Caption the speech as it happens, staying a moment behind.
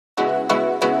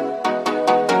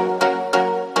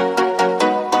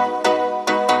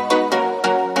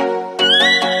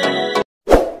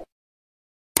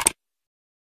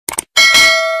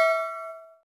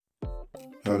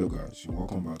guys,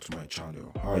 welcome back to my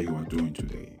channel. How you are doing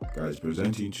today? Guys,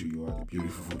 presenting to you are the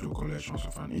beautiful photo collections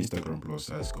of an Instagram plus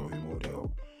size curvy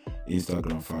model,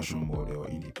 Instagram fashion model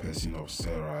in the person of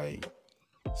Sarai.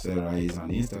 Sarai is an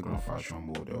Instagram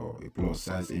fashion model, a plus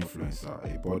size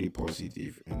influencer, a body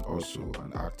positive, and also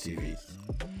an activist.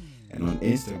 And on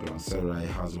Instagram, Sarai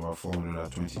has over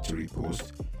 423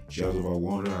 posts. She has over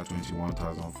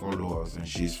 121,000 followers, and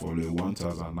she's following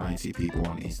 1,090 people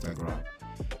on Instagram.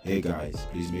 Hey guys,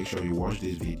 please make sure you watch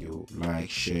this video, like,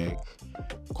 share,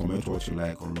 comment what you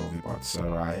like or love about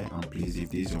Sarai, and please, if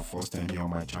this is your first time here on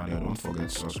my channel, don't forget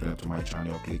to subscribe to my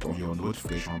channel. Click on your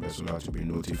notification bell so that you'll be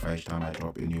notified each time I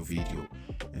drop a new video.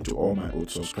 And to all my old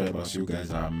subscribers, you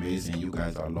guys are amazing, you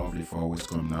guys are lovely for always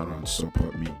coming around to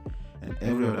support me. And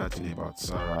every other thing about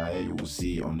Sarai you will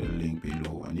see on the link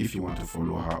below. And if you want to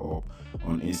follow her up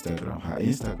on Instagram, her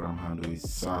Instagram handle is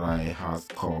Sarai Has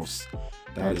Curves.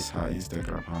 That is her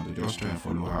Instagram handle. Just try and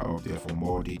follow her up there for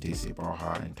more details about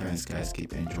her. And thanks guys,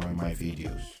 keep enjoying my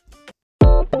videos.